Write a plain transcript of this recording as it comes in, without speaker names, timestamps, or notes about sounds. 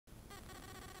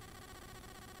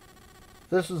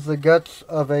This is the guts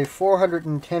of a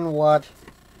 410 watt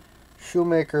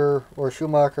Schumacher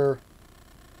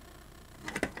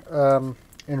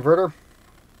inverter.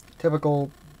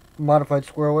 Typical modified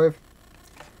square wave.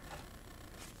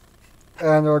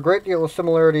 And there are a great deal of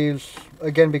similarities,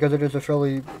 again, because it is a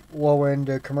fairly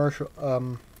low-end commercial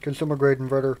consumer-grade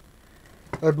inverter.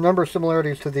 A number of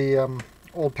similarities to the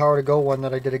old Power to Go one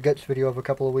that I did a guts video of a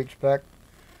couple of weeks back,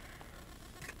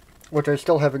 which I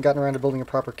still haven't gotten around to building a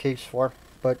proper case for,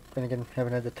 but then again,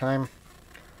 haven't had the time.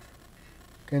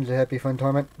 Game's a happy fun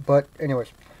torment. But anyways,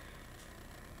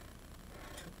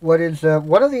 what is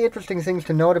one of the interesting things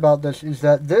to note about this is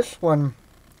that this one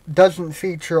doesn't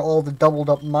feature all the doubled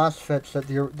up MOSFETs that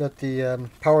the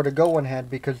Power to Go one had,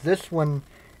 because this one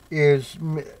is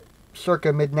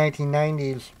circa mid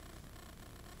 1990s,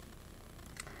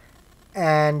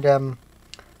 and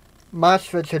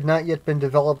MOSFETs had not yet been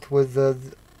developed with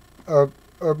or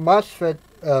MOSFET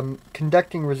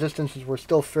conducting resistances were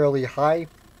still fairly high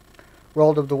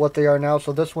relative to what they are now.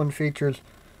 So this one features,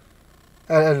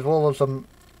 as well as some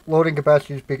loading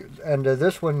capacities, and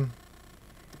this one,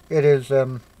 it is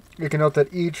you can note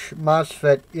that each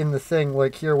MOSFET in the thing,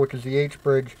 like here, which is the H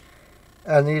bridge,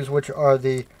 and these, which are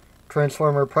the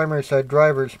transformer primary side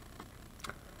drivers,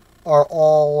 are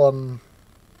all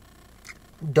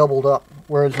doubled up,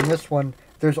 whereas in this one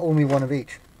there's only one of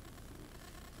each.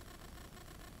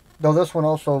 Though this one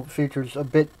also features a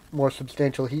bit more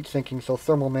substantial heat sinking, so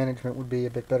thermal management would be a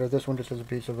bit better. This one just has a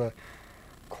piece of a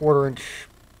 1/4 inch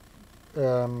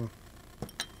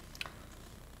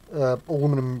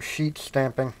aluminum sheet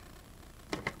stamping.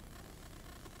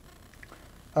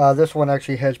 This one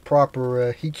actually has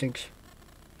proper heat sinks,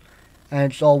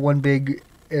 and it's all one big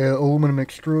aluminum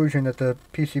extrusion that the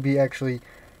PCB actually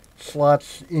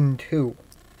slots into.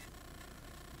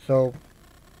 So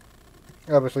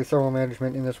obviously thermal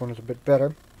management in this one is a bit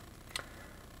better.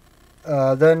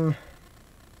 Then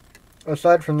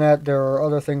aside from that, there are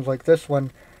other things like this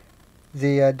one.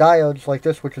 The diodes like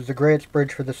this, which is the Gray's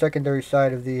bridge for the secondary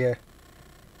side of the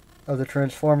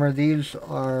transformer, these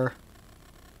are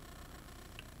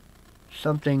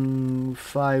something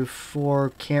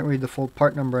 5.4, can't read the full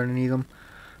part number underneath them,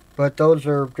 but those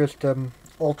are just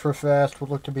ultra fast,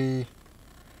 would look to be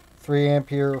 3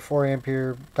 ampere or 4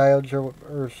 ampere diodes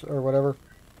or whatever.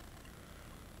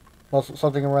 Also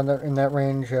something around that, in that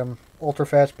range, ultra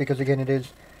fast, because again it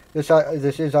is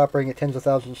this is operating at tens of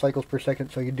thousands of cycles per second,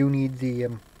 so you do need the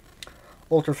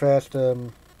ultra fast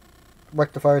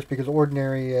rectifiers, because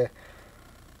ordinary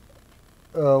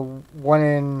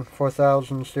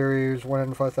 1N4000 series,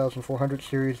 1N5400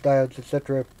 series diodes,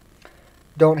 etc.,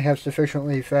 don't have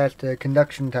sufficiently fast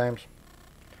conduction times,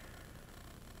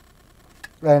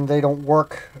 and they don't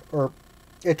work, or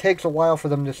it takes a while for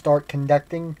them to start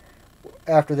conducting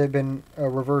after they've been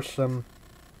reverse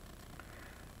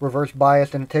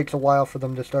biased, and it takes a while for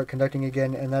them to start conducting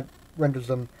again, and that renders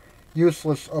them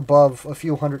useless above a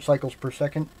few hundred cycles per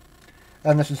second.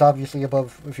 And this is obviously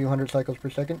above a few hundred cycles per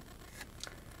second.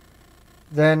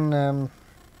 Then,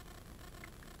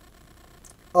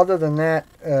 other than that,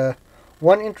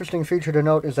 one interesting feature to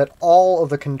note is that all of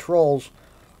the controls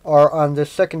are on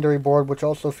this secondary board, which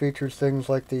also features things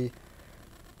like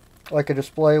a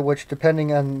display, which,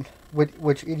 depending on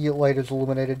which idiot light is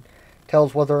illuminated,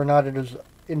 tells whether or not it is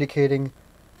indicating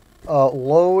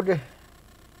load,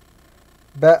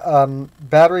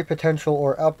 battery potential,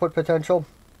 or output potential.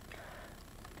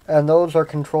 And those are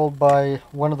controlled by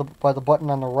by the button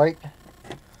on the right,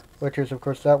 which is of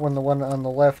course that one. The one on the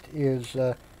left is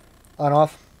on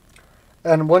off.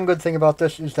 And one good thing about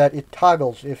this is that it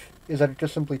toggles. It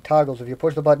just simply toggles. If you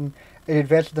push the button, it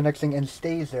advances to the next thing and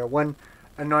stays there. One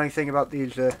annoying thing about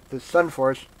these the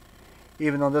Sunforce,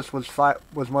 even though this was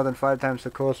more than 5 times the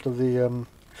cost of the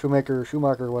Schumacher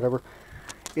or whatever,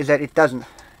 is that it doesn't.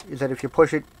 Is that if you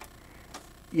push it,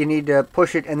 you need to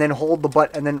push it and then hold the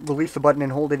button, and then release the button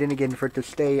and hold it in again for it to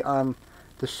stay on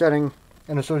the setting.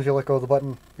 And as soon as you let go of the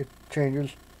button, it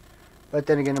changes. But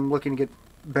then again, I'm looking to get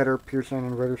better pure sine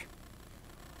inverters.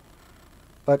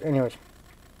 But anyways,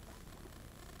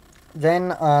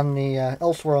 then on the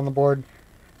elsewhere on the board,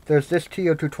 there's this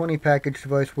TO220 package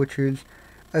device, which is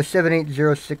a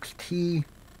 7806T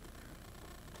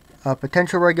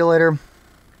potential regulator.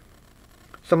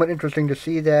 Somewhat interesting to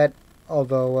see that,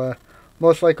 although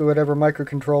most likely whatever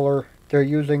microcontroller they're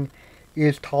using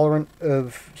is tolerant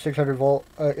of 600 volt,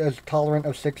 is tolerant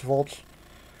of 6 volts,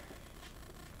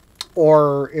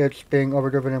 or it's being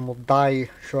overdriven and will die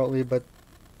shortly. But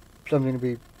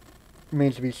something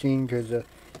remains to be seen, because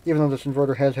even though this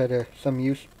inverter has had some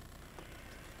use.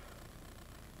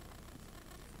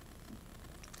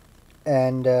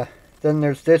 And Then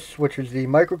there's this, which is the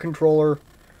microcontroller,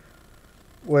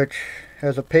 which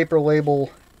has a paper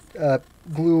label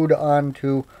glued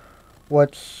onto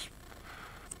what's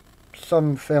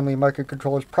some family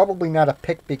microcontrollers. Probably not a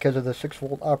PIC because of the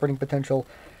 6-volt operating potential.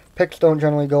 PICs don't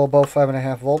generally go above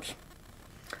 5.5 volts.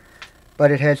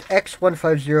 But it has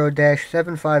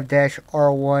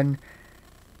X150-75-R1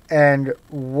 and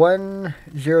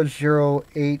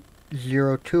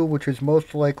 100802, which is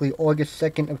most likely August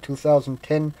 2nd of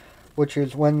 2010, which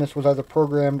is when this was either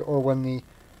programmed or when the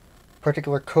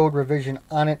particular code revision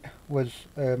on it was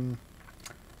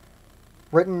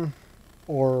written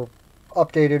or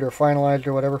updated or finalized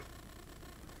or whatever.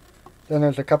 Then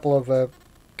there's a couple of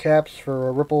caps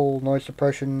for ripple, noise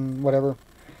suppression, whatever,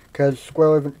 because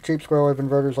cheap square wave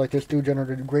inverters like this do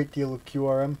generate a great deal of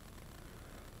QRM,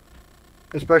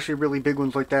 especially really big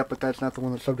ones like that, but that's not the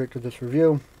one that's subject to this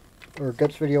review or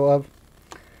guts video of.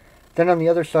 Then on the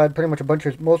other side, pretty much a bunch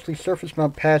of mostly surface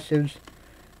mount passives,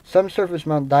 some surface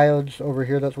mount diodes over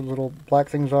here. That's what little black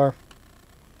things are.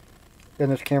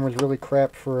 And this camera's really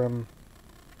crap for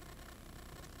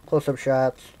close-up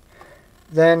shots.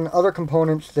 Then other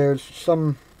components, there's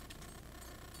some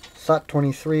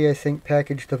SOT23, I think,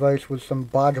 package device with some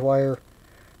bodge wire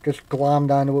just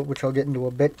glommed onto it, which I'll get into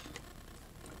a bit,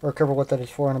 or cover what that is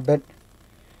for in a bit.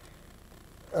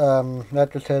 That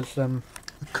just has some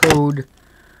code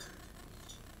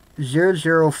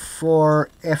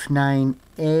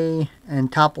 004F9A,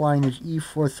 and top line is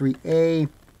E43A.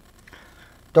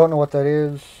 Don't know what that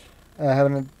is. I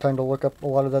haven't had time to look up a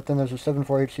lot of that. Then there's a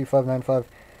 74HC595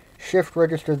 shift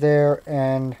register there,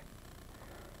 and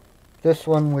this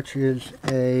one, which is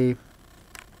a,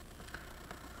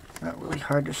 not really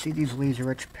hard to see these laser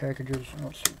etch packages. I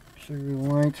don't see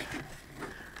right.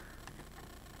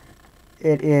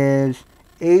 It is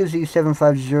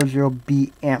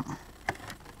AZ7500BM.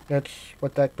 That's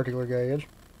what that particular guy is.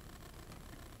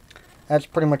 That's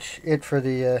pretty much it for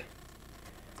the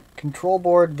control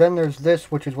board. Then there's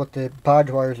this, which is what the bodge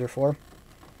wires are for.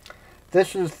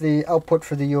 This is the output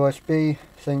for the USB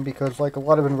thing, because like a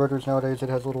lot of inverters nowadays, it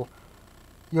has a little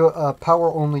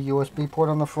power-only USB port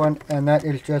on the front, and that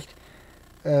is just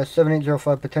a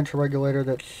 7805 potential regulator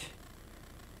that's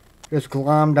just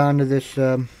glommed onto this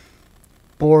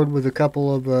board with a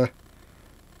couple of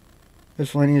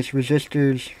miscellaneous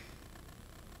resistors.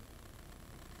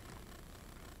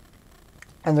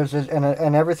 And there's this,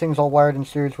 and everything's all wired in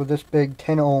series with this big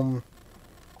 10 ohm,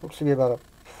 looks to be about a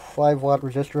 5 watt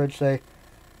resistor, I'd say,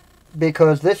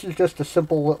 because this is just a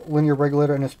simple linear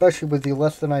regulator, and especially with the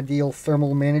less than ideal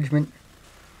thermal management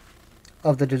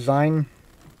of the design,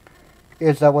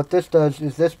 is that what this does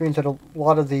is this means that a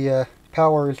lot of the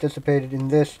power is dissipated in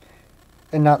this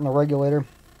and not in the regulator.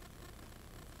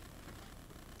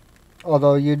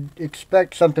 Although you'd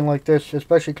expect something like this,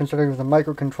 especially considering with a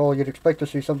microcontroller, you'd expect to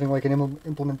see something like an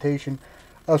implementation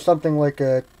of something like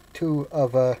a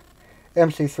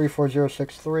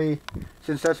MC34063,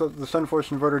 since that's what the SunForce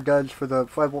inverter does for the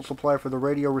 5 volt supply for the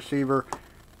radio receiver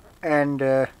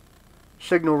and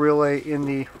signal relay in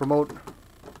the remote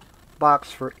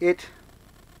box for it.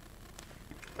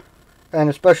 And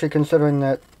especially considering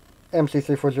that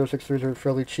MC34063s are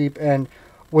fairly cheap and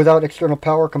without external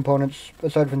power components,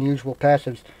 aside from the usual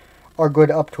passives, are good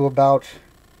up to about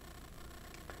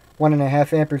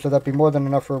 1.5 amperes, so that'd be more than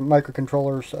enough for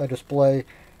microcontrollers, a display,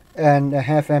 and a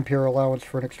 0.5 ampere allowance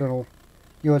for an external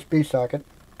USB socket.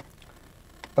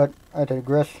 But I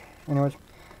digress. Anyways,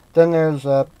 then there's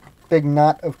a big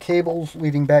knot of cables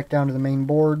leading back down to the main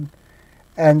board,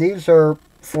 and these are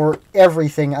for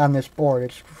everything on this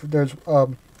board.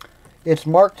 It's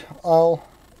marked all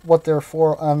what they're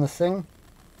for on the thing,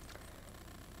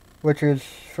 which is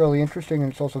fairly interesting,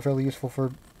 and it's also fairly useful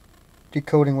for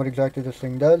decoding what exactly this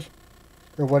thing does,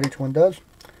 or what each one does.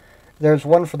 There's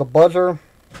one for the buzzer,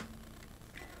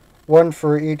 one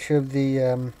for each of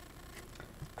the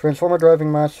transformer driving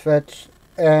MOSFETs,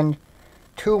 and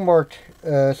two marked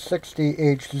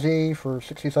 60HZ for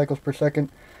 60 cycles per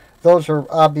second. Those are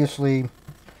obviously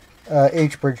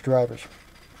H-bridge drivers.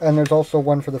 And there's also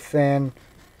one for the fan,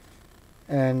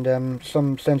 and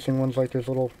some sensing ones, like there's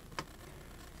little,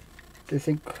 I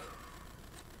think,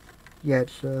 yeah,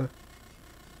 it's a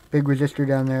big resistor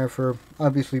down there for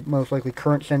obviously most likely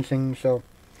current sensing. So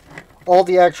all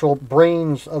the actual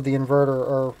brains of the inverter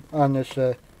are on this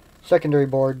secondary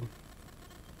board,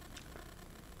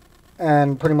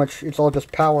 and pretty much it's all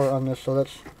just power on this. So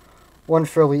that's one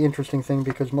fairly interesting thing,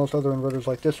 because most other inverters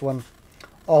like this one,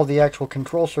 all the actual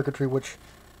control circuitry, which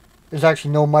is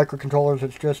actually no microcontrollers,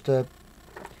 it's just a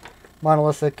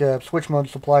monolithic switch mode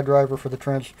supply driver for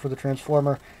the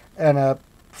transformer, and a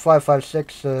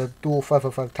 556 dual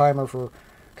 555 timer for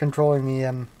controlling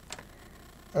the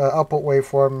output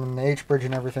waveform and the H-bridge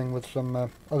and everything with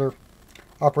some other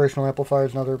operational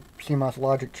amplifiers and other CMOS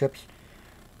logic chips.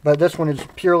 But this one is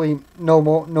purely no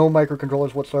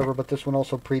microcontrollers whatsoever, but this one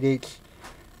also predates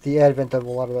the advent of a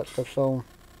lot of that stuff. So,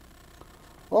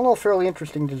 all in all, fairly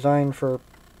interesting design for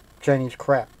Chinese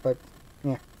crap, but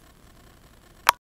yeah.